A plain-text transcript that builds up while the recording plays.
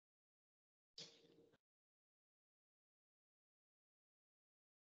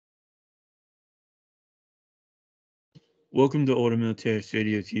Welcome to Older Military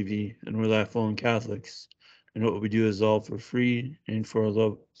Radio TV, and we're lifelong Catholics. And what we do is all for free and for our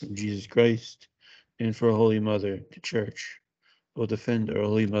love of Jesus Christ and for our Holy Mother, the Church. We'll defend our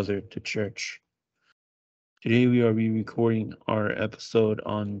Holy Mother, the Church. Today we are re-recording our episode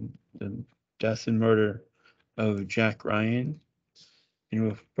on the death and murder of Jack Ryan and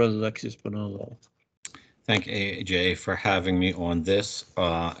with Brother Alexis Bonolo. Thank AJ for having me on this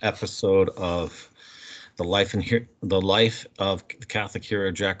episode of the life of the Catholic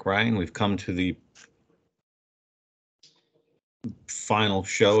hero Jack Ryan. We've come to the final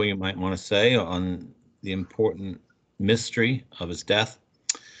show, you might want to say, on the important mystery of his death.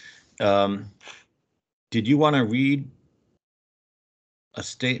 Did you want to read a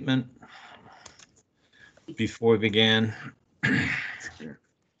statement before we began?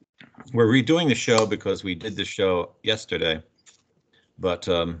 We're redoing the show because we did the show yesterday, but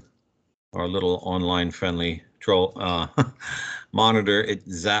our little online friendly troll monitor, it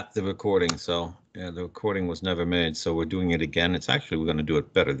zapped the recording. So yeah, the recording was never made. So we're doing it again. We're going to do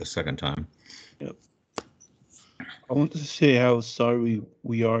it better the second time. Yep. I want to say how sorry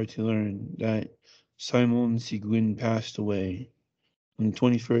we are to learn that Simone Seguin passed away on the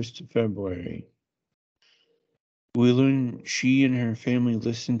 21st of February. We learned she and her family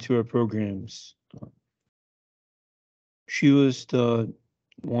listened to our programs. She was the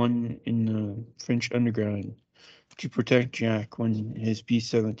one in the French underground to protect Jack when his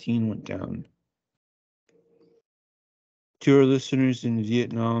B-17 went down. To our listeners in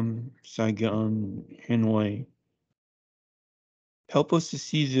Vietnam, Saigon, Hanoi, help us to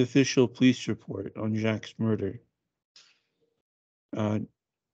see the official police report on Jack's murder.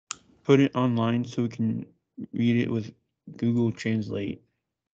 Put it online so we can read it with Google Translate.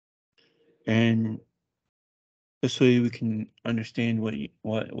 And this way we can understand what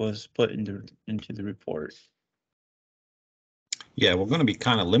was put into the report. Yeah, we're going to be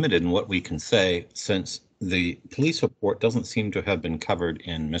kind of limited in what we can say since the police report doesn't seem to have been covered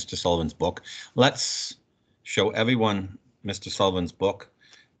in Mr. Sullivan's book. Let's show everyone Mr. Sullivan's book.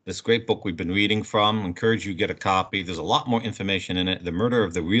 This great book we've been reading from. Encourage you to get a copy. There's a lot more information in it. The Murder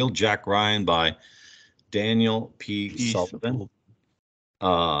of the Real Jack Ryan by Daniel P. Sullivan.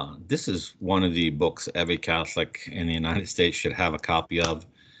 This is one of the books every Catholic in the United States should have a copy of.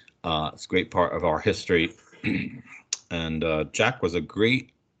 It's a great part of our history. And Jack was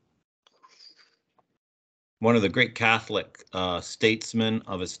one of the great Catholic statesmen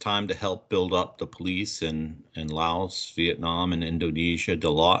of his time to help build up the police in Laos, Vietnam, and Indonesia. Did a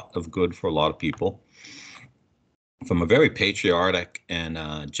lot of good for a lot of people. From a very patriotic and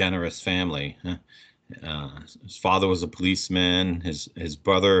generous family. His father was a policeman. His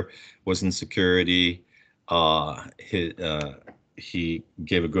brother was in security. He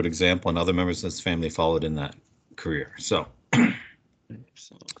gave a good example, and other members of his family followed in that career. So,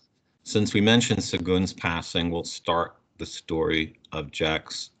 since we mentioned Seguin's passing, we'll start the story of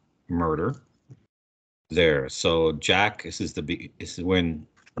Jack's murder there. So Jack, this is when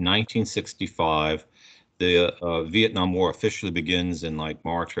 1965, the Vietnam War officially begins in like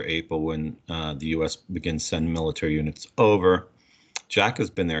March or April when the U.S. begins sending military units over. Jack has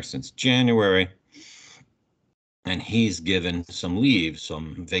been there since January, and he's given some leave,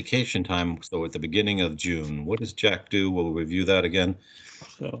 some vacation time. So at the beginning of June, what does Jack do? We'll review that again.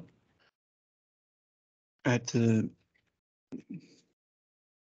 So in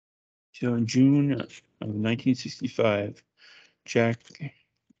June of 1965, Jack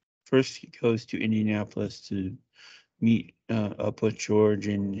first goes to Indianapolis to meet up with George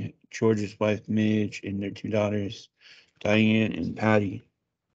and George's wife Midge and their two daughters, Diane and Patty.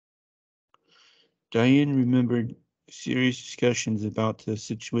 Diane remembered serious discussions about the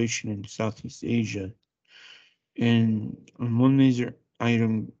situation in Southeast Asia, and one major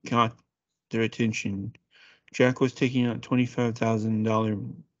item caught their attention. Jack was taking out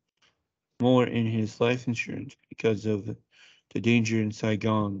 $25,000 more in his life insurance because of the danger in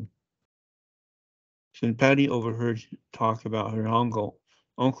Saigon. So Patty overheard talk about her uncle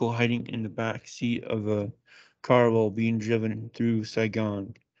hiding in the back seat of a car while being driven through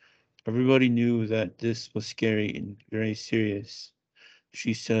Saigon. Everybody knew that this was scary and very serious.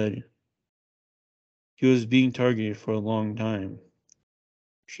 She said he was being targeted for a long time.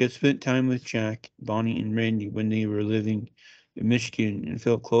 She had spent time with Jack, Bonnie, and Randy when they were living in Michigan and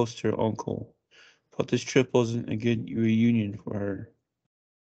felt close to her uncle. But this trip wasn't a good reunion for her.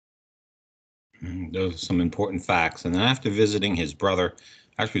 Those are some important facts. And then after visiting his brother,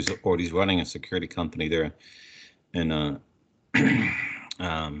 actually, he's running a security company there in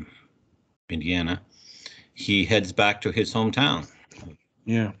Indiana, he heads back to his hometown.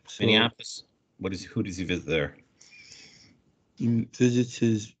 Yeah. Minneapolis. Who does he visit there? He visits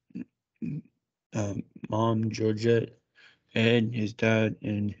his mom, Georgette, Ed, his dad,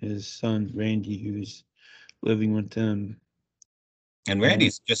 and his son, Randy, who's living with them. And And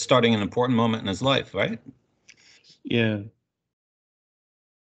Randy's just starting an important moment in his life, right? yeah,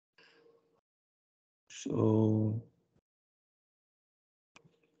 so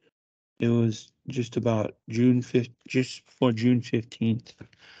it was just about just before June 15th,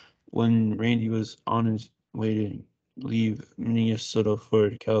 when Randy was on his way to leave Minnesota for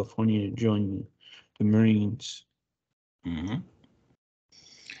California to join the Marines. Mm-hmm.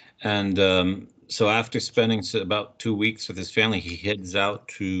 And so after spending about 2 weeks with his family, he heads out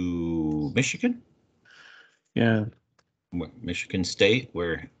to Michigan, Yeah, Michigan State,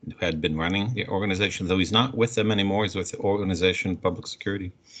 where he had been running the organization, though he's not with them anymore. He's with the Organization of Public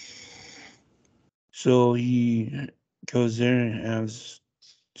Security. so he goes there and has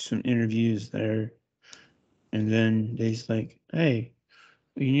some interviews there, and then they's like, "Hey,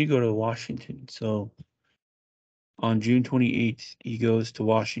 you need to go to Washington." So on June 28th, he goes to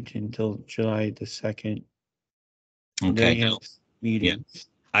Washington until July the 2nd. And there Okay, he now, has yeah, meetings.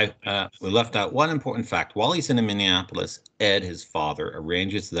 we left out one important fact. While he's in Minneapolis, Ed, his father,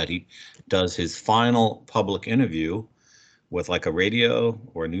 arranges that he does his final public interview with like a radio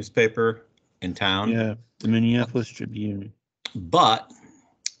or a newspaper in town. Yeah, the Minneapolis Tribune. But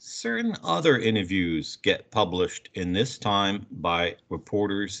certain other interviews get published in this time by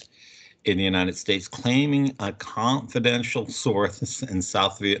reporters in the United States claiming a confidential source in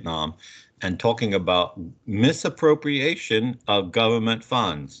South Vietnam and talking about misappropriation of government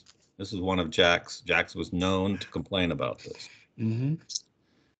funds. This is one of Jack's. Jack's was known to complain about this. Mm-hmm.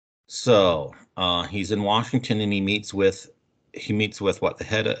 So he's in Washington and he meets with what, the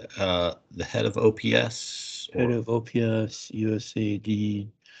head of OPS Head or of OPS, USAD,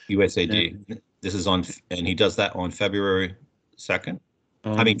 USAD. and This is on, and he does that on February 2nd.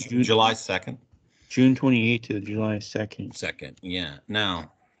 I mean, on June July 2nd. June 28th to July 2nd. Second, yeah.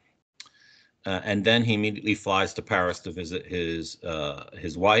 Now, and then he immediately flies to Paris to visit his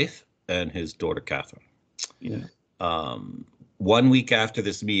wife and his daughter Catherine. Yeah. Um, 1 week after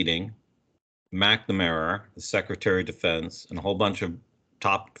this meeting, McNamara, the Secretary of Defense, and a whole bunch of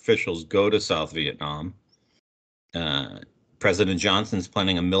top officials go to South Vietnam. Uh, President Johnson's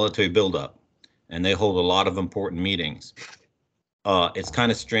planning a military buildup, and they hold a lot of important meetings. It's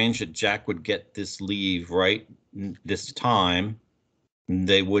kind of strange that Jack would get this leave right this time.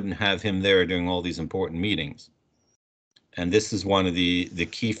 They wouldn't have him there during all these important meetings. And this is one of the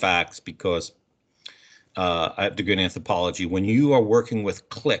key facts because I have a degree in anthropology. When you are working with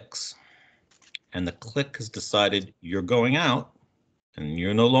cliques and the clique has decided you're going out and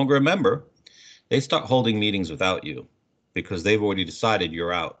you're no longer a member, they start holding meetings without you because they've already decided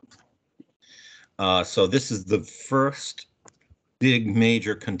you're out. So this is the first big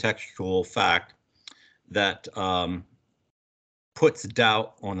major contextual fact that puts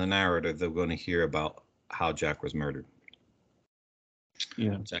doubt on the narrative they're going to hear about how Jack was murdered.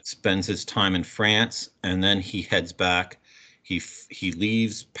 Yeah. Jack spends his time in France and then he heads back. He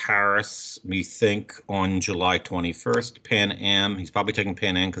leaves Paris, we think, on July 21st. Pan Am. He's probably taking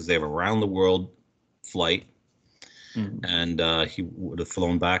Pan Am because they have a round the world flight. Mm. And he would have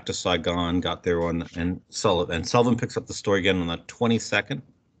flown back to Saigon, got there and Sullivan picks up the story again on the 22nd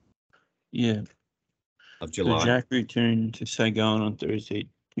Yeah. of So July. Jack returned to Saigon on Thursday,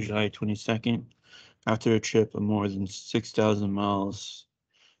 July 22nd, after a trip of more than 6,000 miles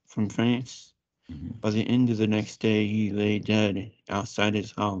from France. Mhm. By the end of the next day, he lay dead outside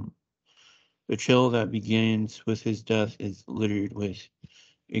his home. The trail that begins with his death is littered with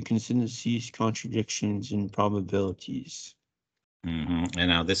inconsistencies, contradictions, and probabilities. And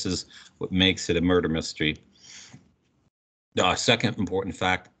now this is what makes it a murder mystery. The second important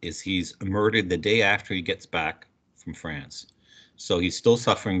fact is he's murdered the day after he gets back from France. So he's still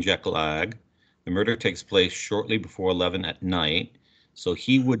suffering jet lag. The murder takes place shortly before 11 at night. So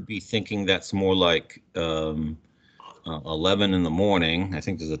he would be thinking that's more like 11 in the morning. I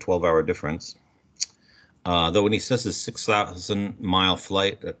think there's a 12-hour difference. Though when he says his 6,000-mile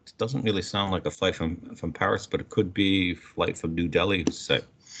flight, that doesn't really sound like a flight from Paris, but it could be a flight from New Delhi. Say,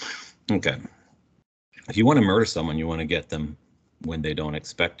 okay. If you want to murder someone, you want to get them when they don't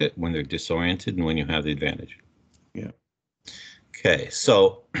expect it, when they're disoriented, and when you have the advantage. Yeah. Okay,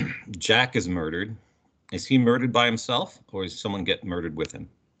 so Jack is murdered. Is he murdered by himself, or does someone get murdered with him?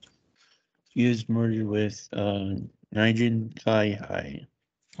 He is murdered with Nigel Thai High.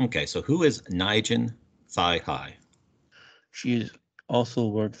 Okay, so who is Nigel Thai High? She has also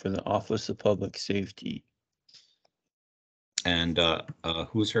worked for the Office of Public Safety. And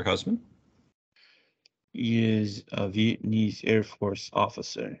who's her husband? He is a Vietnamese Air Force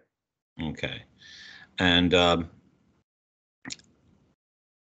officer. Okay. And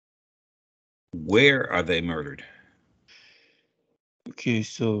where are they murdered? Okay,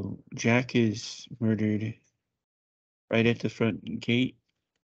 so Jack is murdered right at the front gate,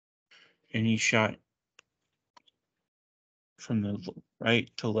 and he's shot from the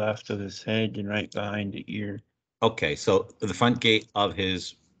right to left of his head and right behind the ear. Okay, so the front gate of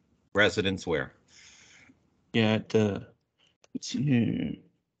his residence where? Yeah, at the let's see here.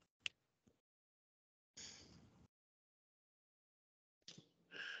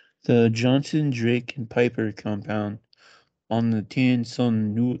 The Johnson, Drake, and Piper compound on the Tan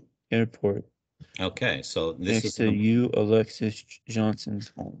Son Nhut Airport, Okay, so this next is to U. Alexis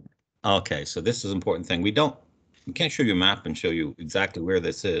Johnson's home. okay, so this is an important thing. We can't show you a map and show you exactly where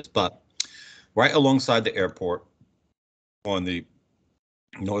this is, but right alongside the airport on the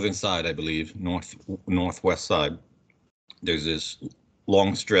northern side, I believe, northwest side, there's this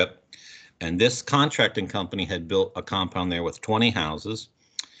long strip, and this contracting company had built a compound there with 20 houses,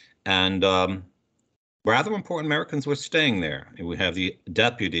 and rather important Americans were staying there. And we have the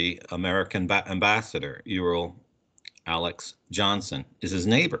deputy American ambassador, Ural Alex Johnson, is his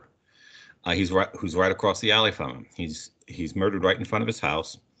neighbor. Who's right across the alley from him. He's murdered right in front of his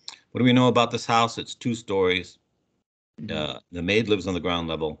house. What do we know about this house? It's 2 stories. The maid lives on the ground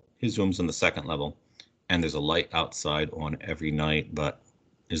level. His room's on the second level, and there's a light outside on every night. But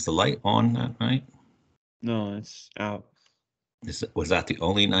is the light on that night? No, it's out. Was that the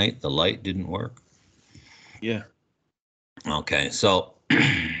only night the light didn't work? Yeah. Okay, so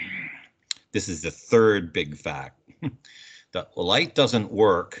this is the third big fact. The light doesn't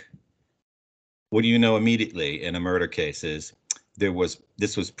work. What do you know immediately in a murder case is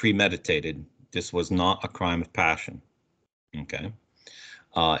this was premeditated. This was not a crime of passion. Okay.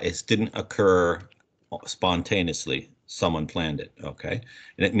 It didn't occur spontaneously. Someone planned it. Okay.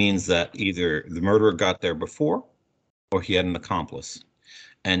 And it means that either the murderer got there before or he had an accomplice.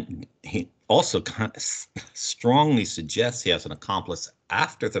 And he also kind of strongly suggests he has an accomplice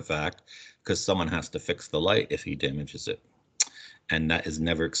after the fact because someone has to fix the light if he damages it. And that is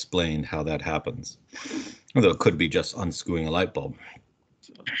never explained how that happens. Although it could be just unscrewing a light bulb.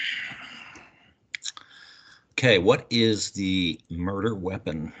 Okay, what is the murder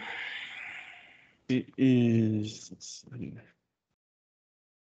weapon? It is. Let's see.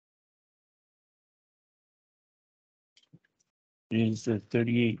 It is the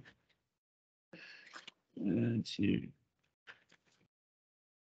 38. Let's see.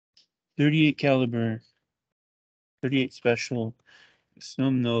 38 caliber, 38 special,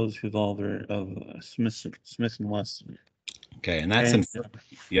 snub nose revolver of Smith and Wesson. Okay, and that's And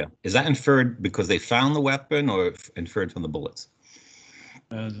yeah. Is that inferred because they found the weapon or inferred from the bullets?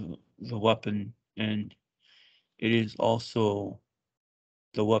 the weapon, and it is also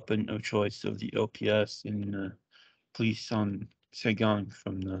the weapon of choice of the OPS and the police on Saigon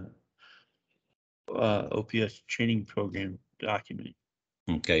from the OPS training program document.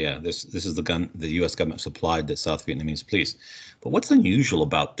 Okay, yeah. This is the gun the U.S. government supplied the South Vietnamese police. But what's unusual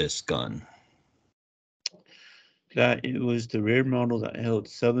about this gun? That it was the rare model that held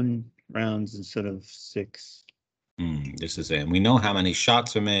 7 rounds instead of 6. This is it. And we know how many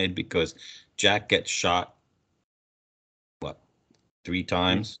shots are made because Jack gets shot, what, 3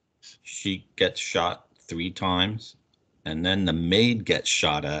 times? She gets shot 3 times. And then the maid gets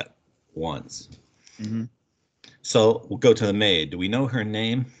shot at once. Mm-hmm. So we'll go to the maid. Do we know her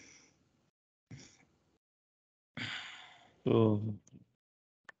name? So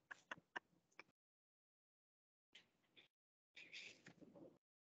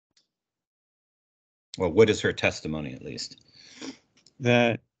Well, what is her testimony at least?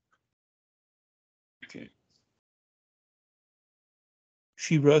 that okay.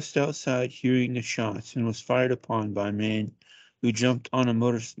 She rushed outside hearing the shots and was fired upon by a man who jumped on a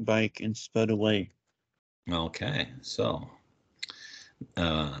motorbike and sped away. Okay, so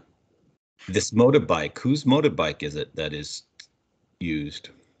this motorbike, whose motorbike is it that is used?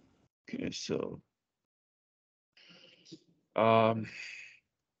 Okay, so um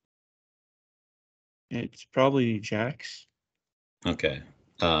it's probably Jack's. Okay,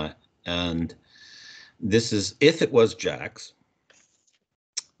 and this is, if it was Jack's,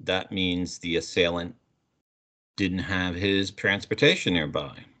 that means the assailant didn't have his transportation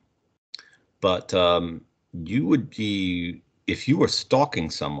nearby. But you would be, if you were stalking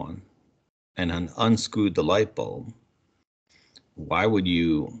someone and unscrewed the light bulb, why would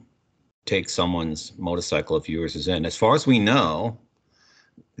you take someone's motorcycle if yours is in? As far as we know,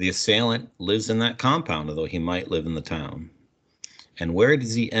 the assailant lives in that compound, although he might live in the town. And where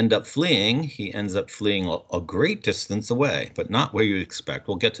does he end up fleeing? He ends up fleeing a great distance away, but not where you expect.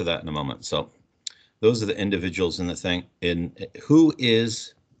 We'll get to that in a moment. So those are the individuals in the thing. Who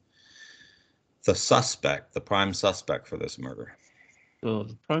is the suspect, the prime suspect for this murder? So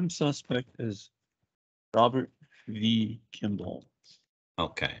the prime suspect is Robert V. Kimball.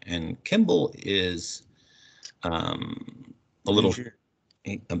 Okay, and Kimball is a little Major. a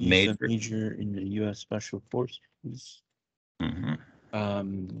He's a major. major in the U.S. Special Forces. Mhm.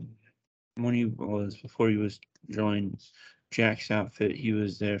 When he was before he was joined Jack's outfit, he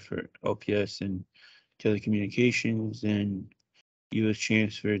was there for OPS and telecommunications, and he was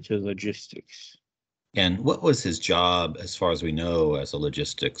transferred to logistics. And what was his job, as far as we know, as a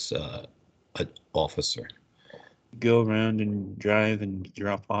logistics officer? Go around and drive and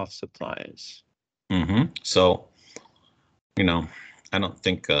drop off supplies. So, you know, I don't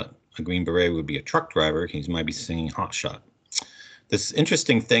think a Green Beret would be a truck driver. He might be singing Hot Shot. This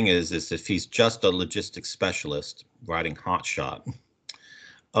interesting thing is if he's just a logistics specialist riding Hot Shot,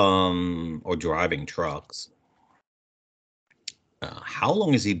 or driving trucks, how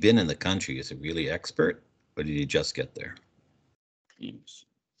long has he been in the country? Is he really expert, or did he just get there? Yes.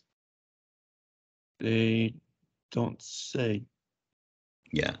 They don't say.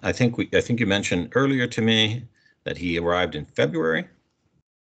 Yeah, I think you mentioned earlier to me that he arrived in February.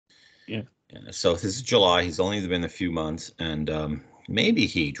 Yeah. So this is July. He's only been a few months, and maybe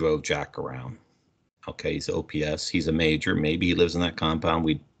he drove Jack around. Okay, he's OPS. He's a major. Maybe he lives in that compound.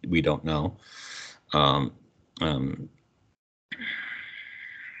 We don't know. Um, um,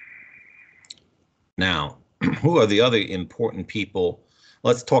 Now, who are the other important people?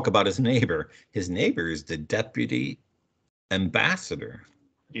 Let's talk about his neighbor. His neighbor is the deputy ambassador,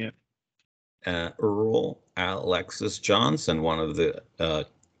 Yeah. Earl Alexis Johnson, one of the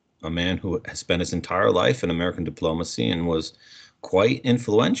a man who has spent his entire life in American diplomacy and was quite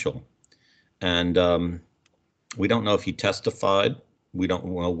influential. And we don't know if he testified. We don't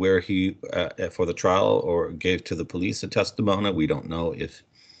know where he for the trial or gave to the police a testimony. We don't know if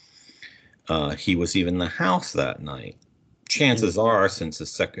he was even in the house that night. Chances are, since the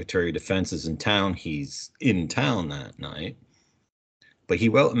Secretary of Defense is in town, he's in town that night. But he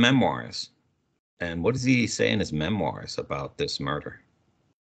wrote memoirs. And what does he say in his memoirs about this murder?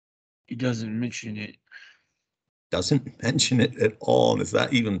 He doesn't mention it. Doesn't mention it at all. Is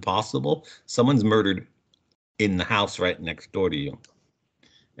that even possible? Someone's murdered in the house right next door to you,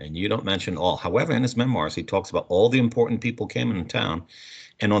 and you don't mention all. However, in his memoirs, he talks about all the important people came in town.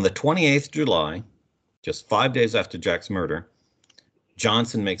 And on the 28th July, just 5 days after Jack's murder,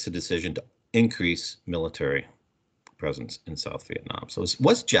 Johnson makes a decision to increase military presence in South Vietnam. So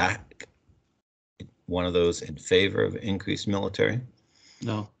was Jack one of those in favor of increased military?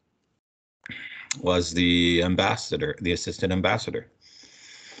 No. Was the ambassador, the assistant ambassador?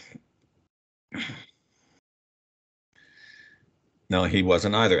 No, he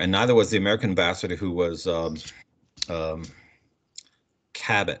wasn't either, and neither was the American ambassador, who was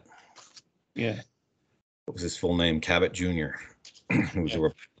Cabot. Yeah. What was his full name? Cabot Jr., who was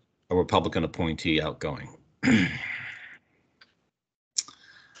a Republican appointee outgoing.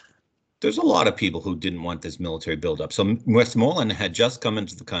 There's a lot of people who didn't want this military buildup. So Westmoreland had just come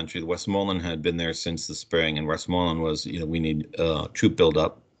into the country. Westmoreland had been there since the spring, and Westmoreland was, we need troop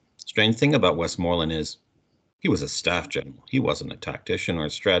buildup. Strange thing about Westmoreland is he was a staff general. He wasn't a tactician or a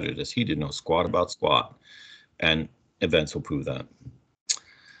strategist. He didn't know squat about squat, and events will prove that.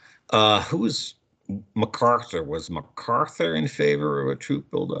 Who's MacArthur? Was MacArthur in favor of a troop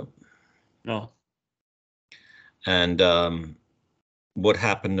buildup? No. And what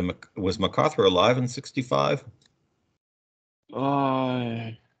happened to was MacArthur alive in 65?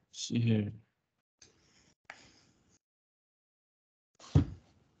 See here.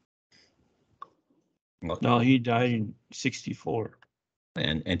 No, he died in 64.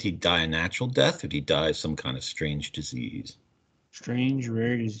 And he died a natural death, or did he die of some kind of strange disease? Strange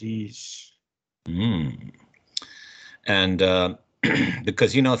rare disease. And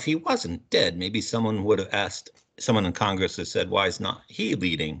because, if he wasn't dead, maybe someone would have asked, someone in Congress has said, why is not he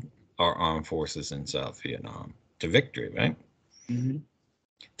leading our armed forces in South Vietnam to victory, right? Mm-hmm.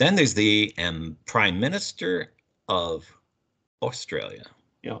 Then there's the Prime Minister of Australia.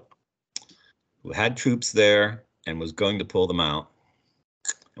 Yep. Who had troops there and was going to pull them out.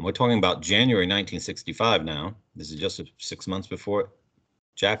 And we're talking about January 1965 now. This is just 6 months before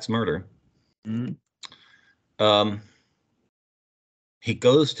Jack's murder. Mm-hmm. He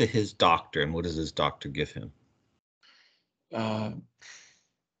goes to his doctor, and what does his doctor give him?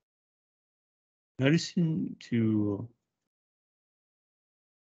 Medicine to,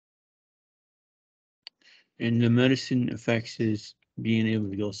 and the medicine affects his being able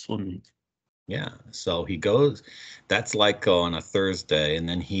to go swimming. Yeah, so he goes, that's like on a Thursday, and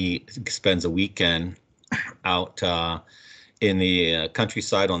then he spends a weekend out in the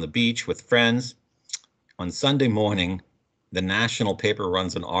countryside on the beach with friends. On Sunday morning, the national paper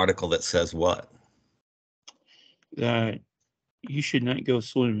runs an article that says what? That he should not go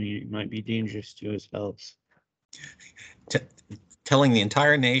swimming. It might be dangerous to his health. T Telling the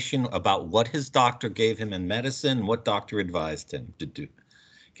entire nation about what his doctor gave him in medicine, what doctor advised him to do.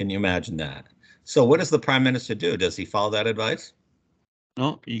 Can you imagine that? So what does the prime minister do? Does he follow that advice?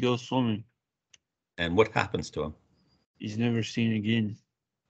 No, he goes swimming. And what happens to him? He's never seen again.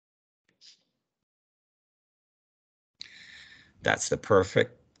 That's the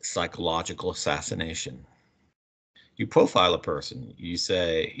perfect psychological assassination. You profile a person. You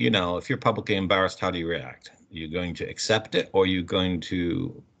say, you know, if you're publicly embarrassed, how do you react? You're going to accept it, or you're going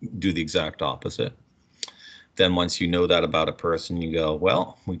to do the exact opposite. Then once you know that about a person, you go,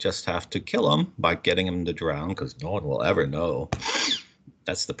 well, we just have to kill him by getting him to drown because no one will ever know.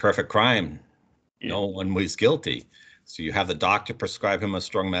 That's the perfect crime. Yeah. No one was guilty. So you have the doctor prescribe him a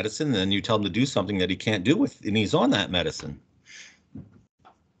strong medicine, and then you tell him to do something that he can't do with, and he's on that medicine.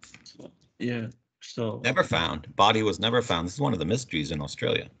 Yeah. So Never found. Body was never found. This is one of the mysteries in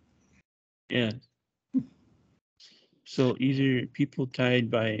Australia. yeah. So either people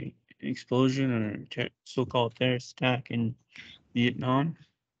died by explosion or so-called terrorist attack in Vietnam,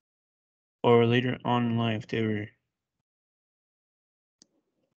 or later on in life they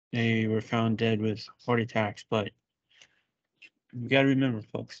were found dead with heart attacks. But you got to remember,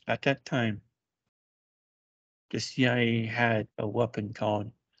 folks, at that time, the CIA had a weapon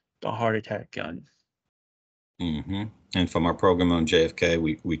called the heart attack gun. Mm-hmm. And from our program on JFK,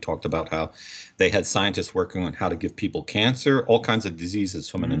 we talked about how they had scientists working on how to give people cancer, all kinds of diseases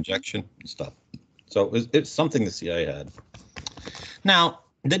from an injection and stuff. So it's something the CIA had. Now,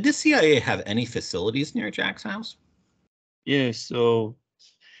 did the CIA have any facilities near Jack's house? Yeah, so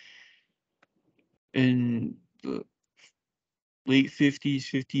in the late 50s,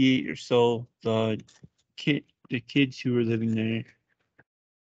 58 or so, the kids who were living there,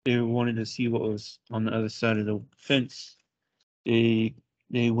 they wanted to see what was on the other side of the fence. They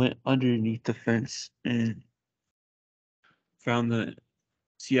they went underneath the fence and found the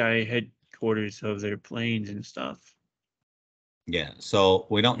CIA headquarters of their planes and stuff. Yeah, so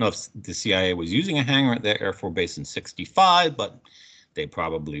we don't know if the CIA was using a hangar at their Air Force Base in 65, but they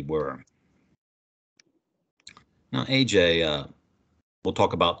probably were. Now, AJ, we'll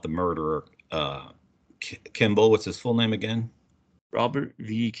talk about the murderer, Kimball. What's his full name again? Robert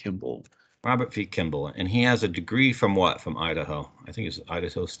V. Kimball. Robert V. Kimball. And he has a degree from what? From Idaho. I think it's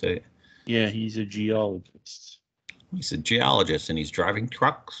Idaho State. Yeah, he's a geologist. He's a geologist and he's driving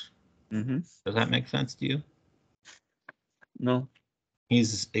trucks. Mm-hmm. Does that make sense to you? No,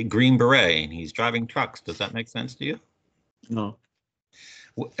 He's a Green Beret and he's driving trucks. Does that make sense to you? no.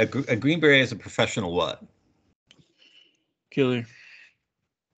 A Green Beret is a professional what? Killer.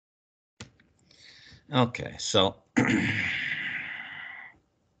 Okay, so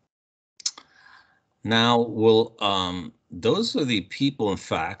now we'll those are the people and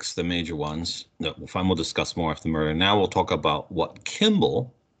facts, the major ones that we'll discuss more after the murder. Now we'll talk about what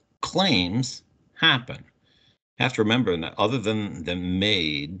Kimball claims happened. You have to remember that other than the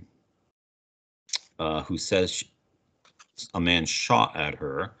maid who says a man shot at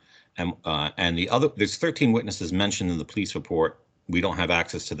her, and the other, there's 13 witnesses mentioned in the police report. We don't have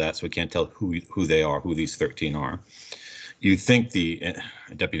access to that, so we can't tell who they are, who these 13 are. You'd think the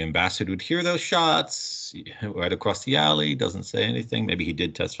deputy ambassador would hear those shots right across the alley, doesn't say anything. Maybe he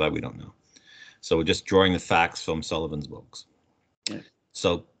did testify, we don't know. So we're just drawing the facts from Sullivan's books. Yeah.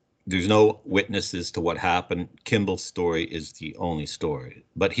 So there's no witnesses to what happened. Kimball's story is the only story,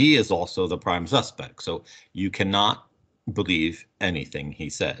 but he is also the prime suspect. So you cannot believe anything he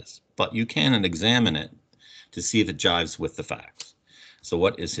says, but you can examine it to see if it jives with the facts. So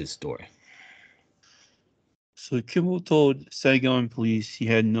what is his story? So Kimball told Saigon police he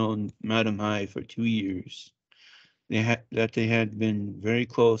had known Madam Hai for 2 years. That they had been very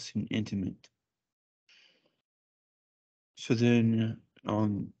close and intimate. So then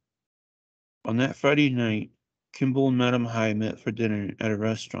on that Friday night, Kimball and Madam Hai met for dinner at a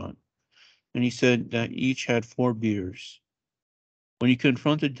restaurant, and he said that each had 4 beers. When he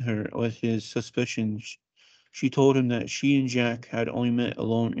confronted her with his suspicions, she told him that she and Jack had only met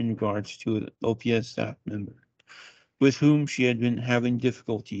alone in regards to an OPS staff member, with whom she had been having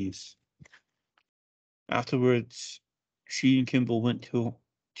difficulties. Afterwards, she and Kimball to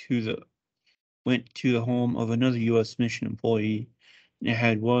the went to the home of another U.S. mission employee and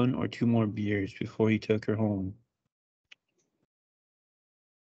had 1 or 2 more beers before he took her home.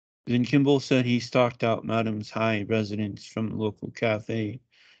 Then Kimball said he stalked out Madam's High residence from a local cafe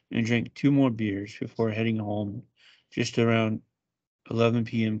and drank 2 more beers before heading home just around 11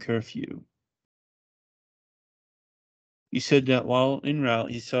 p.m. curfew. He said that while en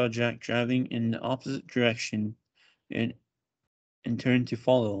route, he saw Jack driving in the opposite direction and, and turned to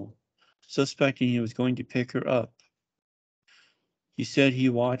follow, suspecting he was going to pick her up. He said he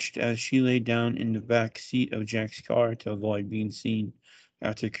watched as she lay down in the back seat of Jack's car to avoid being seen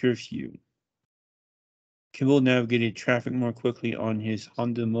after curfew. Kimball navigated traffic more quickly on his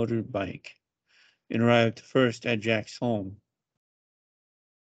Honda motorbike and arrived first at Jack's home.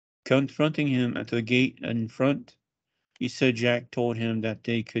 Confronting him at the gate in front, he said Jack told him that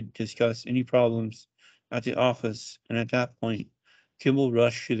they could discuss any problems at the office, and at that point, Kimball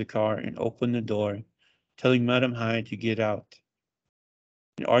rushed to the car and opened the door, telling Madam Hyde to get out.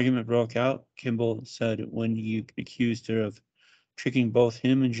 An argument broke out, Kimball said, when he accused her of tricking both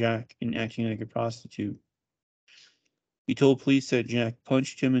him and Jack and acting like a prostitute. He told police that Jack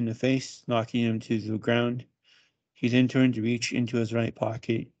punched him in the face, knocking him to the ground. He then turned to reach into his right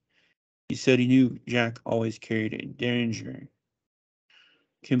pocket. He said he knew Jack always carried a Derringer.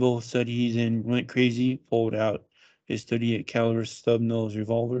 Kimball said he then went crazy, pulled out his 38 caliber stub-nose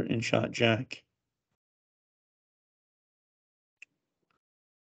revolver, and shot Jack.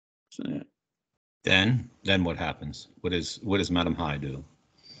 So, yeah. Then what happens? What does Madam High do?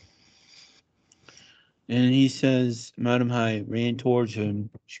 And he says Madam High ran towards him,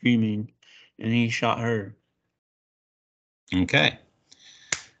 screaming, and he shot her. Okay.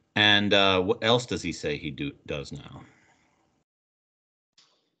 And what else does he say he does now?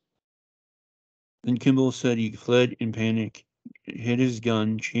 Then Kimball said he fled in panic, hid his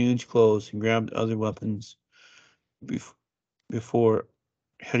gun, changed clothes, and grabbed other weapons before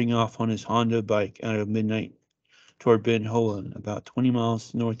heading off on his Honda bike out of midnight toward Ben Hoa, about 20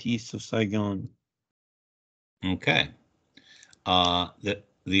 miles northeast of Saigon. Okay.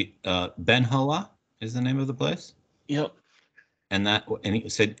 The Ben Hoa is the name of the place? Yep. And he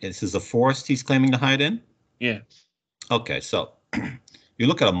said this is a forest he's claiming to hide in? Yeah. Okay, so you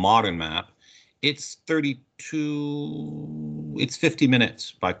look at a modern map, it's 50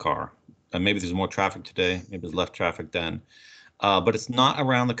 minutes by car. Maybe there's more traffic today, maybe there's less traffic then. But it's not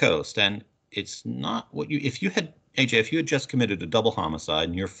around the coast, and it's not what if you had just committed a double homicide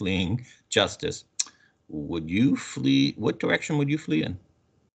and you're fleeing justice, would you flee? What direction would you flee in?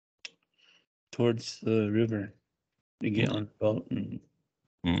 Towards the river to get on the boat.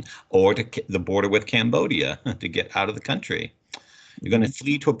 Or to the border with Cambodia to get out of the country. You're going to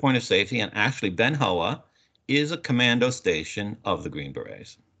flee to a point of safety, and actually Ben Hoa is a commando station of the Green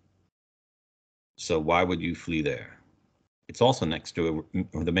Berets. So why would you flee there? It's also next to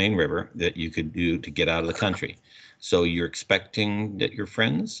the main river that you could do to get out of the country. So you're expecting that your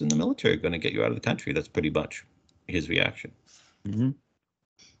friends in the military are going to get you out of the country. That's pretty much his reaction. Mm-hmm.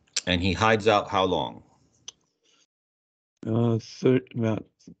 And he hides out how long? About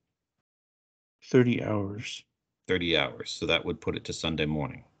 30 hours. 30 hours. So that would put it to Sunday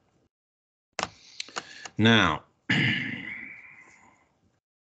morning. Now,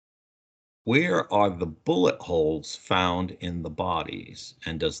 where are the bullet holes found in the bodies?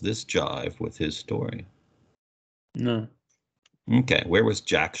 And does this jive with his story? No. Okay, where was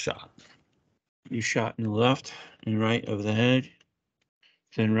Jack shot? He shot in the left and right of the head,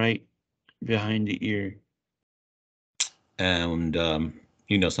 then right behind the ear. And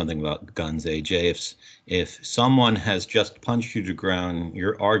you know something about guns, AJ. If someone has just punched you to the ground,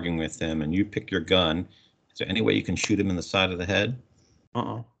 you're arguing with them, and you pick your gun, is there any way you can shoot him in the side of the head?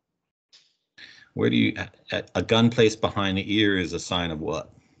 Uh-oh. Where do you, a gun placed behind the ear is a sign of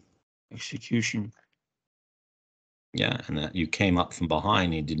what? Execution. Yeah, and that you came up from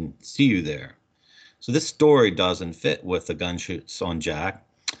behind, he didn't see you there. So this story doesn't fit with the gun shoots on Jack.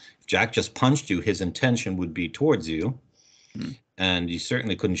 If Jack just punched you, his intention would be towards you, and you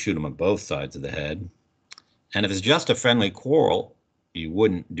certainly couldn't shoot him on both sides of the head. And if it's just a friendly quarrel, you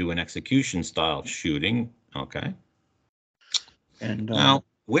wouldn't do an execution style shooting. Okay. And now,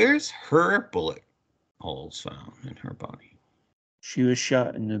 where's her bullet holes found in her body? She was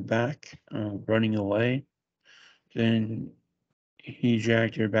shot in the back, running away. Then he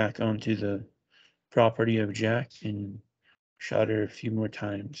dragged her back onto the property of Jack and shot her a few more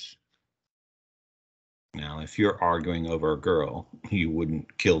times. Now, if you're arguing over a girl, you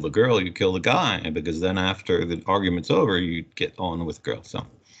wouldn't kill the girl, you kill the guy, because then after the argument's over, you get on with the girl. So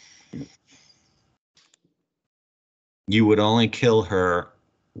you would only kill her.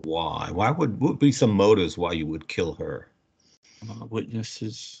 Why? Why would be some motives why you would kill her?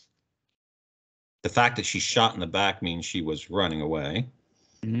 Witnesses. The fact that she shot in the back means she was running away.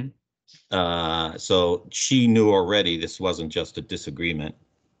 Mhm. So she knew already this wasn't just a disagreement.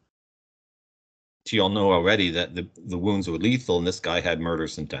 She all knew already that the wounds were lethal and this guy had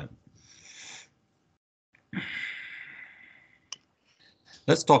murderous intent.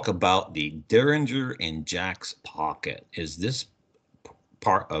 Let's talk about the Derringer in Jack's pocket. Is this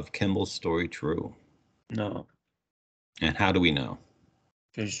part of Kimball's story true? No, And how do we know?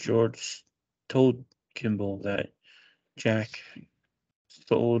 because George told Kimball that Jack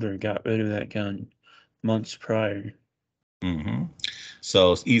sold or got rid of that gun months prior. Mm-hmm.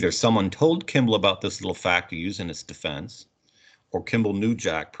 So either someone told Kimball about this little fact to use in his defense, or Kimball knew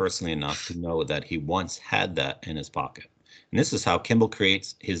Jack personally enough to know that he once had that in his pocket. And this is how Kimball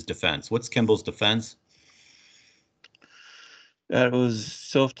creates his defense. What's Kimball's defense? That was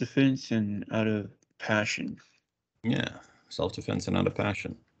self-defense and out of passion. Yeah, self-defense and out of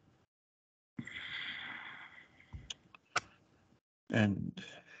passion. And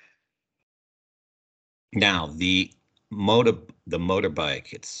Now the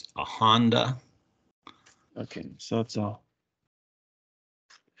motorbike, it's a Honda, okay, so it's a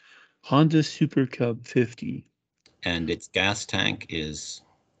Honda Super Cub 50, and its gas tank is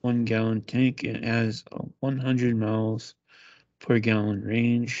 1 gallon tank. It has a 100 miles per gallon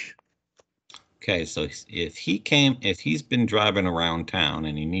range. okay. So if he's been driving around town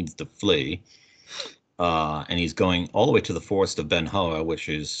and he needs to flee, and he's going all the way to the forest of Ben Hoa, which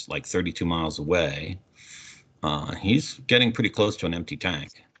is like 32 miles away, he's getting pretty close to an empty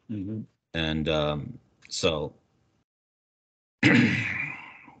tank. Mhm. And so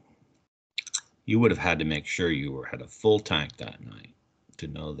you would have had to make sure you had a full tank that night to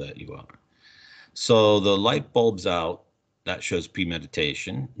know that you are. So the light bulb's out. That shows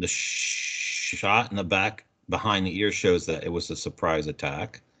premeditation. The shot in the back behind the ear shows that it was a surprise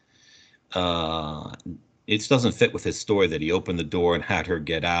attack. Uh, it doesn't fit with his story that he opened the door and had her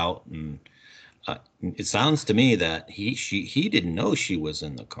get out. And it sounds to me that he didn't know she was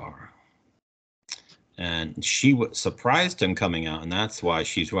in the car, and she surprised him coming out, and that's why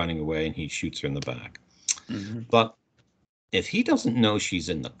she's running away and he shoots her in the back. Mhm. But if he doesn't know she's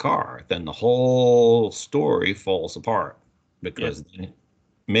in the car, then the whole story falls apart Yeah. because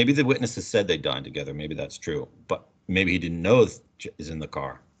maybe the witnesses said they dined together. Maybe that's true, but maybe he didn't know is in the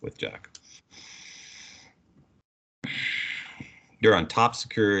car with Jack. They're on top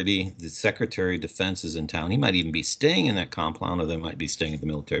security. The Secretary of Defense is in town. He might even be staying in that compound, or they might be staying at the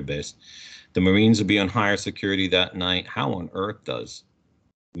military base. The Marines will be on higher security that night. How on earth does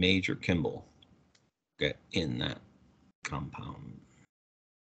Major Kimball get in that compound?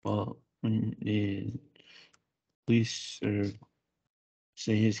 Well, when the police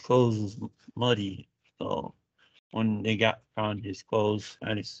say his clothes was muddy, so when they got found his clothes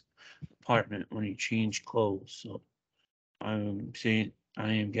at his apartment when he changed clothes, so I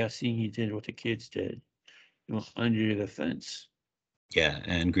am guessing he did what the kids did. He went under the fence. Yeah,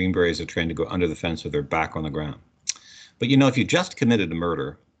 and Green Berets are trained to go under the fence with their back on the ground. But you know, if you just committed a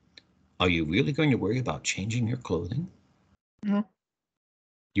murder, are you really going to worry about changing your clothing? No.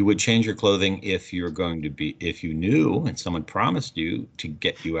 You would change your clothing if if you knew and someone promised you to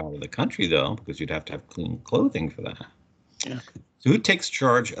get you out of the country, though, because you'd have to have clean clothing for that. Yeah. So, who takes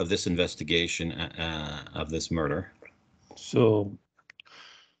charge of this investigation of this murder? So,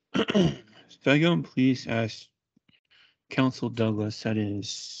 Saigon police asked Counsel Douglas, that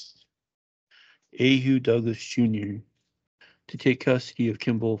is Ahu Douglas Jr., to take custody of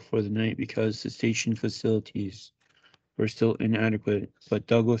Kimball for the night because the station facilities were still inadequate, but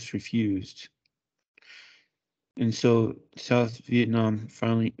Douglas refused. And so South Vietnam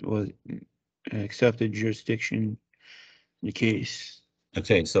finally was accepted jurisdiction in the case.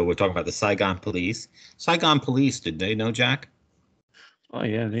 Okay, so we're talking about the Saigon police. Saigon police, did they know Jack? Oh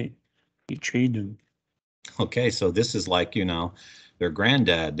yeah, they he trained him. Okay, so this is like, their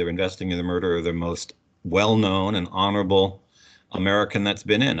granddad. They're investing in the murder of their most well-known and honorable American that's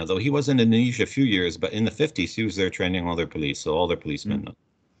been in. Although he was in Indonesia a few years, but in the 50s, he was there training all their police, so all their policemen Mm. know.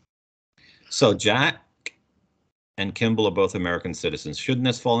 So Jack and Kimball are both American citizens. Shouldn't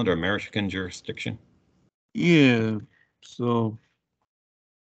this fall under American jurisdiction? Yeah. So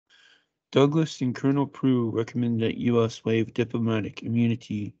Douglas and Colonel Prue recommended that U.S. waive diplomatic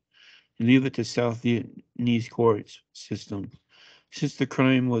immunity and leave it to South Vietnamese courts system, since the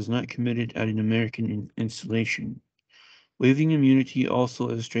crime was not committed at an American installation. Waiving immunity also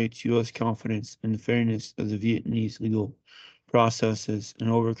illustrates U.S. confidence in the fairness of the Vietnamese legal processes and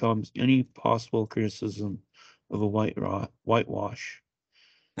overcomes any possible criticism of a whitewash.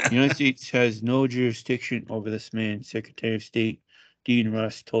 The United States has no jurisdiction over this man, Secretary of State Dean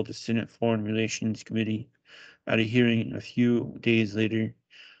Rusk told the Senate Foreign Relations Committee at a hearing a few days later.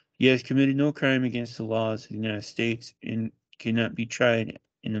 He has committed no crime against the laws of the United States and cannot be tried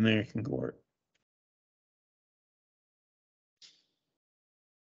in American court.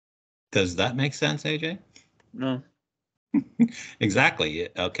 Does that make sense, AJ? No. Exactly.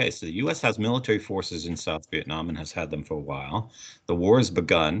 Okay, so the U.S. has military forces in South Vietnam and has had them for a while. The war has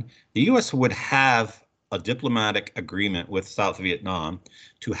begun. The U.S. would have a diplomatic agreement with South Vietnam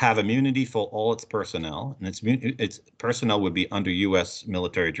to have immunity for all its personnel, and its personnel would be under U.S.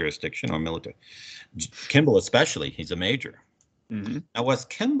 military jurisdiction or military. Kimball, especially, he's a major. Mm-hmm. Now, was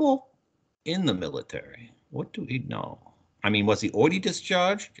Kimball in the military? What do we know? I mean, was he already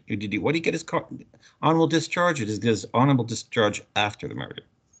discharged? What did he get his honorable discharge? Or did he get his honorable discharge after the murder?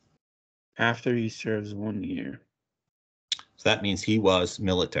 After he serves 1 year. So that means he was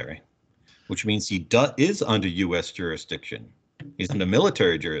military, which means he is under U.S. jurisdiction. He's under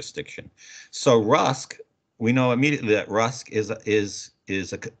military jurisdiction. So Rusk, we know immediately that Rusk is a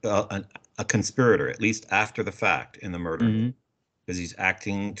conspirator, at least after the fact, in the murder, because he's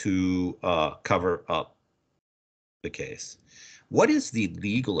acting to cover up the case. What is the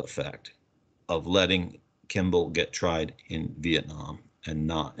legal effect of letting Kimball get tried in Vietnam and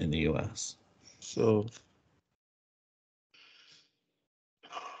not in the U.S.? So,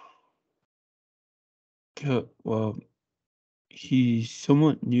 well, he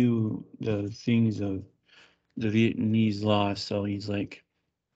somewhat knew the things of the Vietnamese law, so he's like,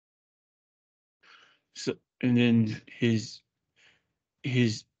 so, and then his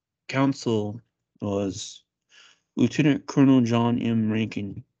counsel was Lieutenant Colonel John M.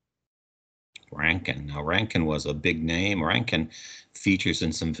 Rankin. Rankin. Now, Rankin was a big name. Rankin features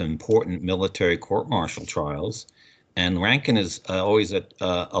in some important military court-martial trials. And Rankin is always a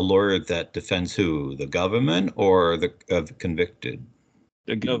lawyer that defends who? The government or the convicted?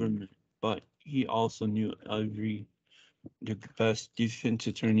 The government, but he also knew the best defense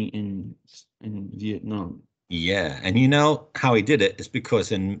attorney in Vietnam. Yeah, and you know how he did it is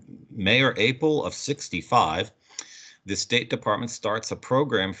because in May or April of '65, the State Department starts a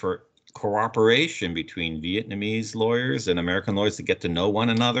program for cooperation between Vietnamese lawyers and American lawyers to get to know one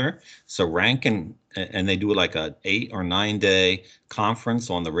another. So Rankin, and they do like a 8 or 9 day conference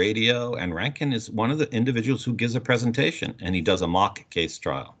on the radio, and Rankin is one of the individuals who gives a presentation, and he does a mock case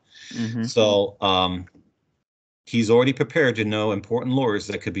trial. Mm-hmm. So he's already prepared to know important lawyers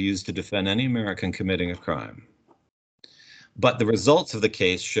that could be used to defend any American committing a crime. But the results of the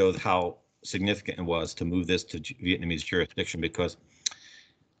case showed how significant it was to move this to Vietnamese jurisdiction, because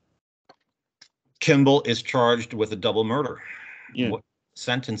Kimball is charged with a double murder. Yeah. What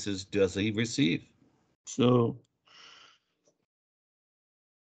sentences does he receive? So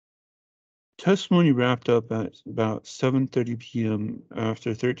testimony wrapped up at about 7:30 p.m.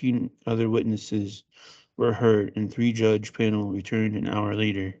 after 13 other witnesses were heard and 3-judge panel returned an hour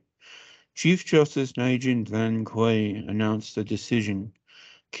later. Chief Justice Nigel Van Quay announced the decision.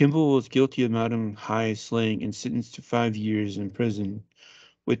 Kimball was guilty of Madam High slaying and sentenced to 5 years in prison,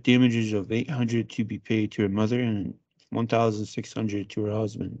 with damages of $800 to be paid to her mother and $1,600 to her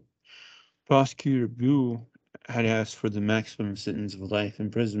husband. Prosecutor Buell had asked for the maximum sentence of life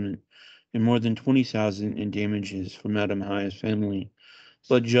imprisonment and more than $20,000 in damages for Madam High's family,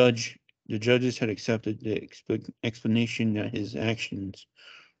 but the judges had accepted the explanation that his actions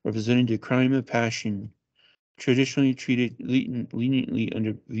represented a crime of passion, traditionally treated leniently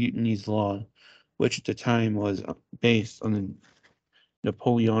under Vietnamese law, which at the time was based on the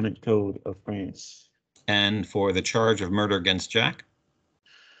Napoleonic Code of France. And for the charge of murder against Jack?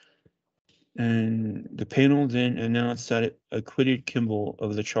 And the panel then announced that it acquitted Kimball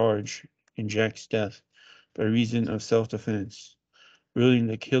of the charge in Jack's death by reason of self-defense, ruling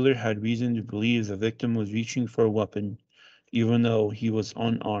the killer had reason to believe the victim was reaching for a weapon, even though he was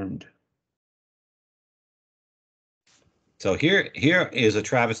unarmed. So here is a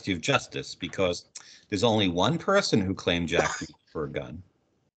travesty of justice, because there's only one person who claimed Jack reached for a gun,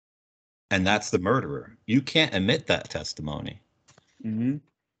 and that's the murderer. You can't omit that testimony. Mm-hmm.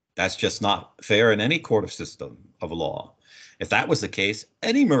 That's just not fair in any court of system of law. If that was the case,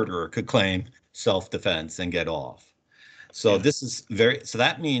 any murderer could claim self-defense and get off. So this is so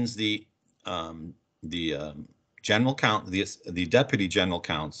that means the general the deputy general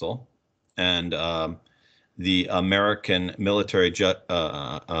counsel and the American military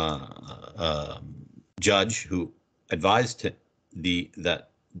judge who advised that the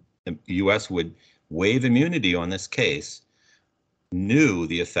U.S. would waive immunity on this case knew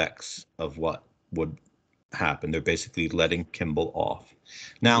the effects of what would happen. They're basically letting Kimball off.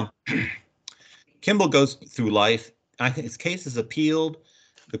 Now, Kimball goes through life. I think his case is appealed.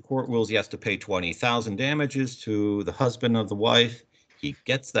 The court rules he has to pay $20,000 damages to the husband of the wife. He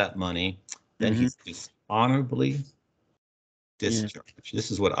gets that money, then he's dishonorably discharged. This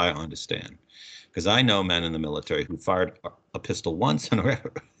is what I understand, because I know men in the military who fired a pistol once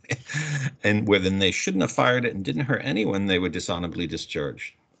and where then they shouldn't have fired it and didn't hurt anyone, they were dishonorably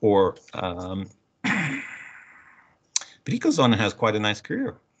discharged. Or, but he goes on and has quite a nice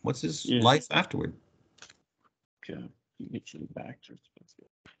career. What's his life afterward? Okay, get you back to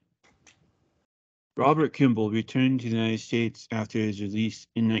Robert Kimball returned to the United States after his release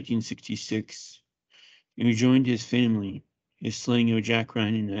in 1966 and rejoined his family. His slaying of Jack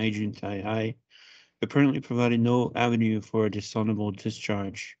Ryan and Adrian Thai apparently provided no avenue for a dishonorable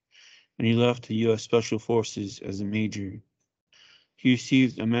discharge, and he left the U.S. Special Forces as a major. He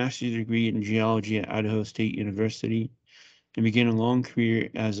received a master's degree in geology at Idaho State University and began a long career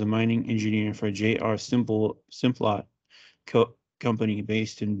as a mining engineer for J.R. Simplot Company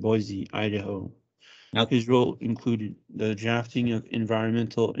based in Boise, Idaho. Now, his role included the drafting of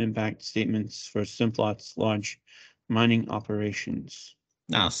environmental impact statements for Simplot's large mining operations.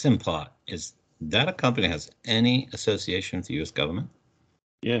 Now, Simplot, is that a company that has any association with the U.S. government?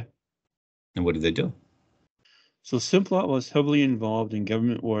 Yeah. And what do they do? So Simplot was heavily involved in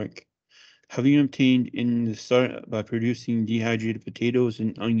government work, having obtained in the start by producing dehydrated potatoes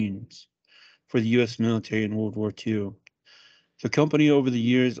and onions for the U.S. military in World War II. The company over the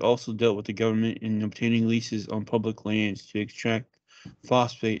years also dealt with the government in obtaining leases on public lands to extract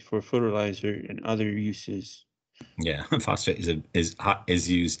phosphate for fertilizer and other uses. Yeah, phosphate is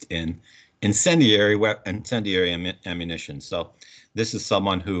used in incendiary ammunition. So this is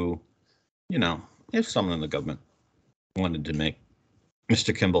someone who, if someone in the government wanted to make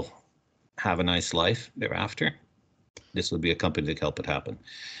Mr. Kimball have a nice life thereafter, this would be a company that could help it happen.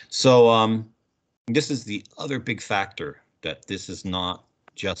 So this is the other big factor, that this is not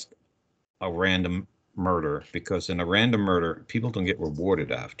just a random murder, because in a random murder, people don't get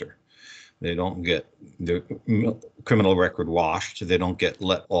rewarded after. They don't get their criminal record washed. They don't get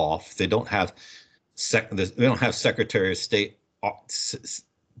let off. They don't have Secretary of State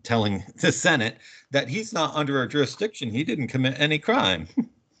telling the Senate that he's not under our jurisdiction. He didn't commit any crime.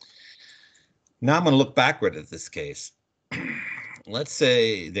 Now I'm going to look backward at this case. Let's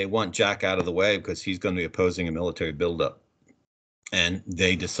say they want Jack out of the way because he's going to be opposing a military buildup, and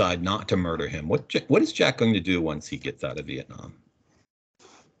they decide not to murder him. What is Jack going to do once he gets out of Vietnam?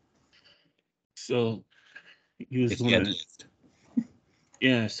 So he was going to,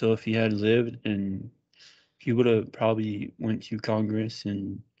 yeah. So if he had lived, and he would have probably went to Congress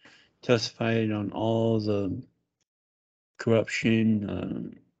and testified on all the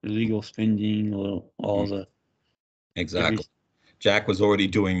corruption, illegal spending, all the exactly. Jack was already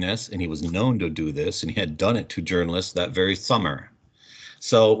doing this, and he was known to do this, and he had done it to journalists that very summer.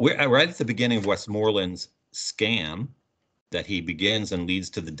 So we're right at the beginning of Westmoreland's scam that he begins and leads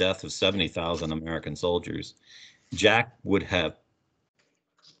to the death of 70,000 American soldiers. Jack would have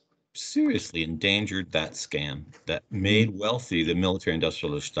seriously endangered that scam that made wealthy the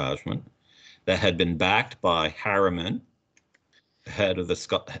military-industrial establishment, that had been backed by Harriman, head of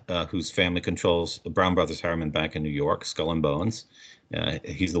the whose family controls the Brown Brothers Harriman Bank in New York, Skull and Bones.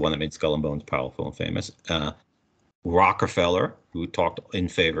 He's the one that made Skull and Bones powerful and famous. Rockefeller, who talked in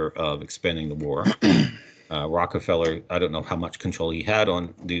favor of expanding the war. Rockefeller, I don't know how much control he had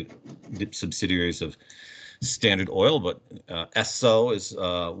on the subsidiaries of Standard Oil, but Esso is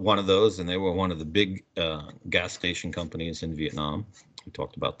one of those, and they were one of the big gas station companies in Vietnam. We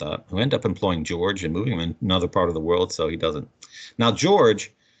talked about that. Who ended up employing George and moving him in another part of the world, so he doesn't. Now,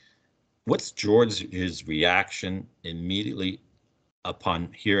 George, what's George's reaction immediately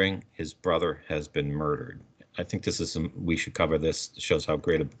upon hearing his brother has been murdered? I think this is we should cover this. It shows how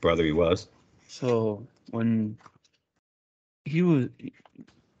great a brother he was. So when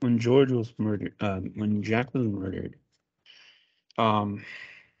George was murdered, when Jack was murdered,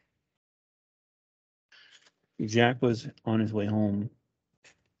 Jack was on his way home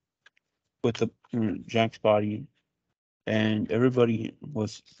with Jack's body, and everybody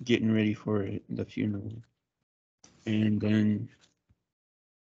was getting ready for the funeral. And then,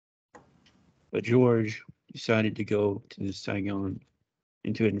 but George decided to go to Saigon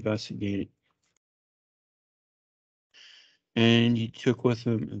and to investigate it. And he took with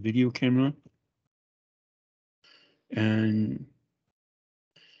him a video camera, and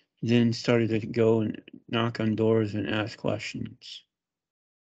then started to go and knock on doors and ask questions.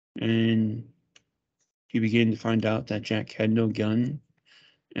 And he began to find out that Jack had no gun,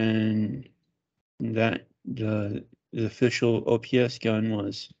 and that the official OPS gun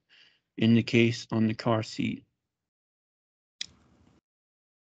was in the case on the car seat.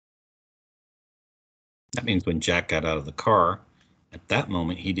 That means when Jack got out of the car, At that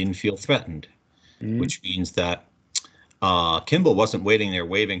moment, he didn't feel threatened, Mm-hmm. which means that Kimball wasn't waiting there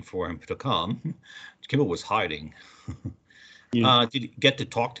waiting for him to come. Kimball was hiding. Yeah. Did you get to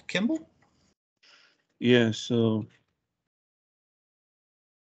talk to Kimball? Yeah. So,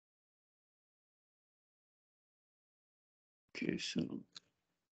 okay. So,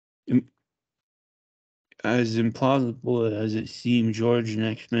 im- as implausible as it seemed, George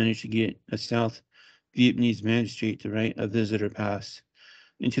next managed to get a South Vietnamese magistrate to write a visitor pass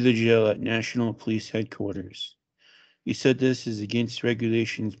into the jail at National Police Headquarters. He said this is against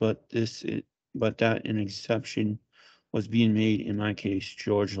regulations, but that an exception was being made in my case,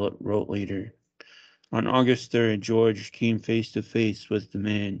 George wrote later. On August 3rd, George came face to face with the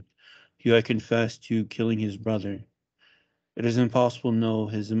man who had confessed to killing his brother. It is impossible to know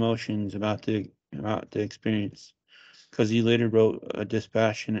his emotions about the experience, because he later wrote a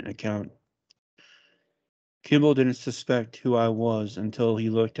dispassionate account. Kimball didn't suspect who I was until he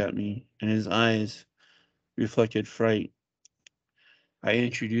looked at me, and his eyes reflected fright. I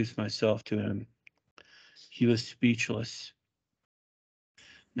introduced myself to him. He was speechless.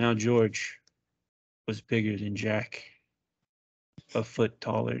 Now George was bigger than Jack, a foot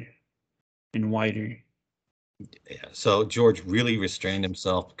taller and wider. Yeah. So George really restrained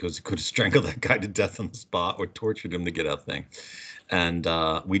himself because he could have strangled that guy to death on the spot or tortured him to get out thing. And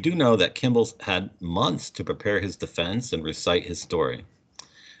we do know that Kimball's had months to prepare his defense and recite his story.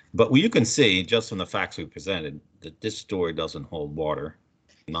 But you can see just from the facts we presented that this story doesn't hold water,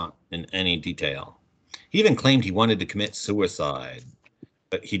 not in any detail. He even claimed he wanted to commit suicide,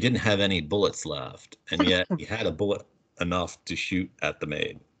 but he didn't have any bullets left, and yet he had a bullet enough to shoot at the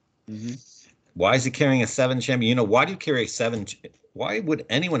maid. Mm-hmm. Why is he carrying a seven chamber? Why do you carry a seven? Why would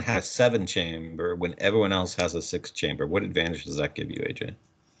anyone have a seven chamber when everyone else has a six chamber? What advantage does that give you, AJ?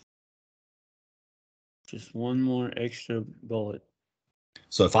 Just one more extra bullet.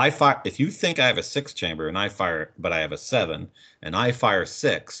 So if I fire, if you think I have a six chamber and I fire, but I have a seven and I fire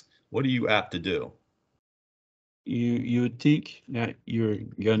six, what are you apt to do? You would think that your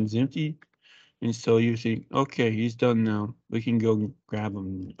gun's empty, and so you think, okay, he's done now. We can go grab him,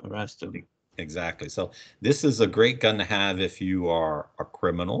 and arrest him. Exactly. So this is a great gun to have if you are a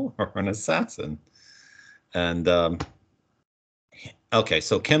criminal or an assassin. And okay,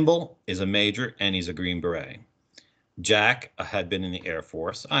 so Kimball is a major and he's a Green Beret. Jack had been in the Air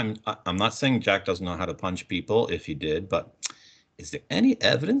Force. I'm not saying Jack doesn't know how to punch people if he did, but is there any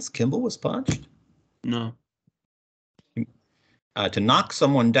evidence Kimball was punched? No. To knock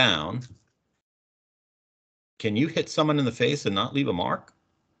someone down, can you hit someone in the face and not leave a mark?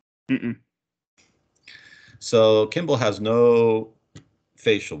 Mm-mm. So Kimball has no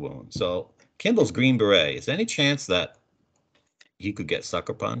facial wound. So Kimball's Green Beret. Is there any chance that he could get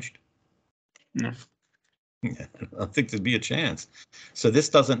sucker punched? No. I don't think there'd be a chance. So this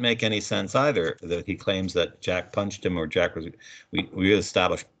doesn't make any sense either, that he claims that Jack punched him or Jack was, we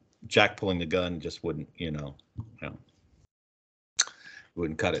established Jack pulling the gun just wouldn't,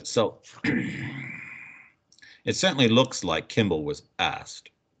 wouldn't cut it. So it certainly looks like Kimball was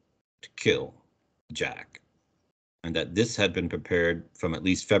asked to kill Jack, and that this had been prepared from at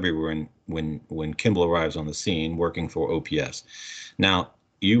least February when Kimball arrives on the scene working for OPS. Now,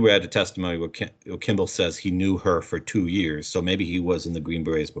 you read a testimony where Kimball says he knew her for 2 years, so maybe he was in the Green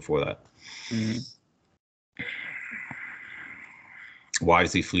Berets before that. Mm-hmm. Why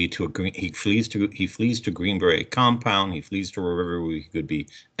does he flee to a green? He flees to Green Beret compound. He flees to a river where he could be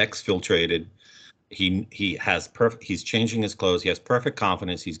exfiltrated. He has perfect. He's changing his clothes. He has perfect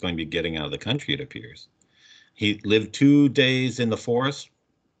confidence he's going to be getting out of the country. It appears. He lived 2 days in the forest,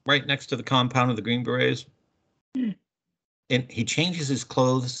 right next to the compound of the Green Berets, and he changes his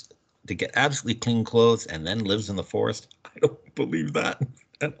clothes to get absolutely clean clothes, and then lives in the forest. I don't believe that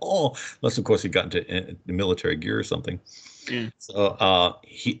at all, unless of course he got into military gear or something. Yeah. So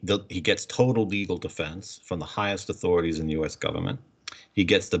he gets total legal defense from the highest authorities in the U.S. government. He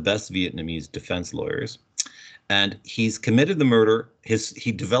gets the best Vietnamese defense lawyers, and he's committed the murder.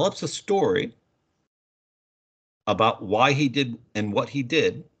 He develops a story about why he did and what he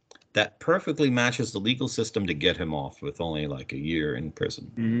did that perfectly matches the legal system to get him off with only like a year in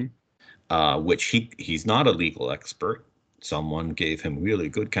prison. Mm-hmm. Which he's not a legal expert. Someone gave him really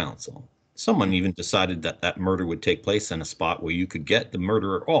good counsel. Someone even decided that that murder would take place in a spot where you could get the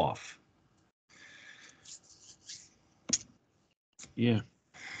murderer off. Yeah.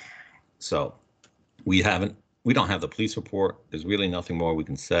 So we don't have the police report. There's really nothing more we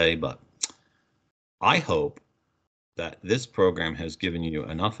can say, but I hope that this program has given you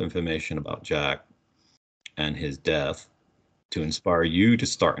enough information about Jack and his death to inspire you to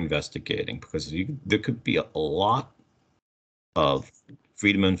start investigating, because there could be a lot of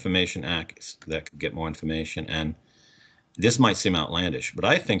Freedom of Information Act that could get more information. And this might seem outlandish, but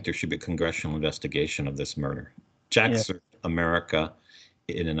I think there should be a congressional investigation of this murder. Jack served America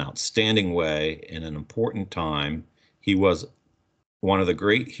in an outstanding way in an important time. He was one of the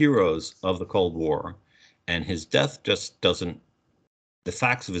great heroes of the Cold War, and his death just doesn't, the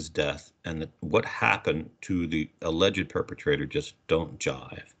facts of his death and what happened to the alleged perpetrator just don't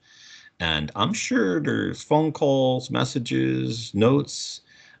jive. And I'm sure there's phone calls, messages, notes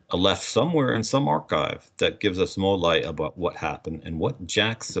left somewhere in some archive that gives us more light about what happened and what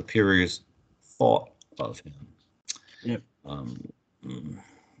Jack's superiors thought of him. Yep.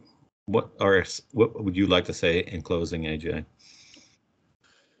 What would you like to say in closing, AJ?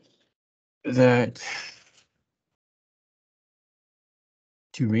 That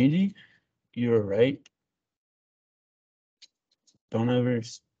to Randy, you're right. Don't ever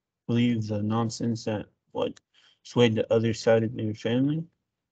believe the nonsense that swayed the other side of your family.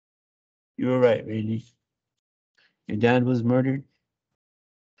 You were right, Randy. Your dad was murdered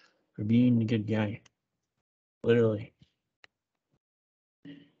for being a good guy. Literally.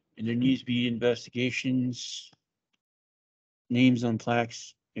 And there needs to be investigations, names on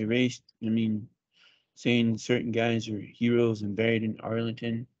plaques erased. I mean, saying certain guys are heroes and buried in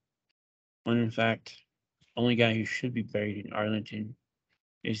Arlington, when in fact, only guy who should be buried in Arlington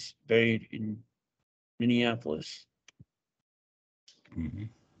is buried in Minneapolis. Mm-hmm.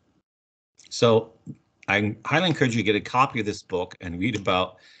 So I highly encourage you to get a copy of this book and read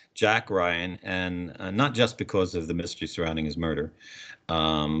about Jack Ryan, and not just because of the mystery surrounding his murder,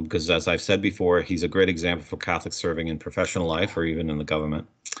 because as I've said before, he's a great example for Catholics serving in professional life or even in the government.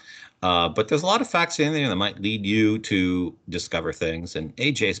 But there's a lot of facts in there that might lead you to discover things. And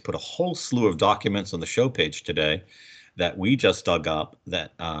AJ's put a whole slew of documents on the show page today that we just dug up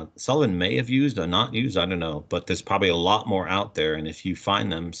that Sullivan may have used or not used. I don't know. But there's probably a lot more out there. And if you find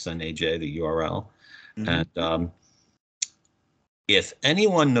them, send AJ the URL. Mm-hmm. And if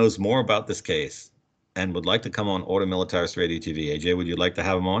anyone knows more about this case and would like to come on Ordo Militaris Radio TV, AJ, would you like to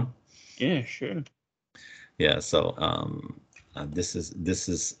have him on? Yeah, sure. Yeah. So this is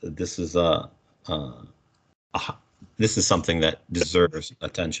something that deserves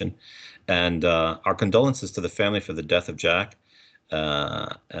attention, and our condolences to the family for the death of Jack.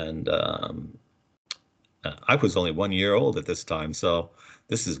 I was only 1 year old at this time, so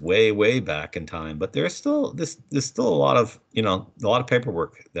this is way, way back in time. But there's still a lot of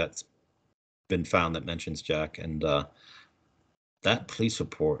paperwork that's been found that mentions Jack, and that police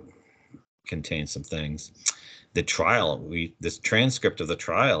report contains some things. The trial, this transcript of the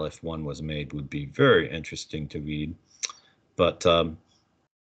trial, if one was made, would be very interesting to read. But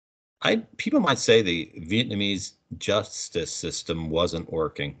people might say the Vietnamese justice system wasn't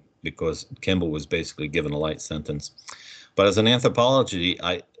working because Kimball was basically given a light sentence. But as an anthropologist,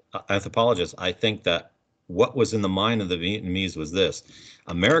 I think that what was in the mind of the Vietnamese was this: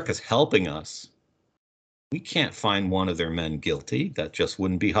 America's helping us. We can't find one of their men guilty. That just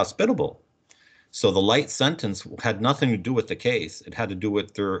wouldn't be hospitable. So the light sentence had nothing to do with the case. It had to do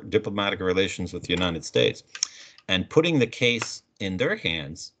with their diplomatic relations with the United States. And putting the case in their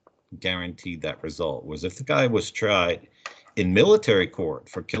hands guaranteed that result. Was if the guy was tried in military court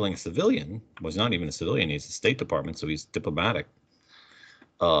for killing a civilian, was not even a civilian, he's the State Department, so he's diplomatic,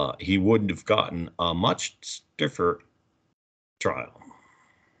 he wouldn't have gotten a much stiffer trial.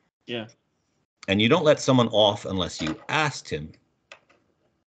 Yeah. And you don't let someone off unless you asked him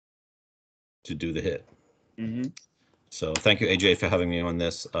to do the hit. Mm-hmm. So thank you, AJ, for having me on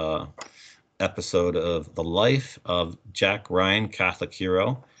this episode of The Life of Jack Ryan, Catholic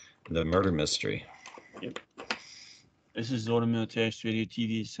Hero, The Murder Mystery. Yep. This is Ordo Militaris Radio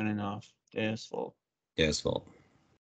TV signing off. Asphalt. Asphalt.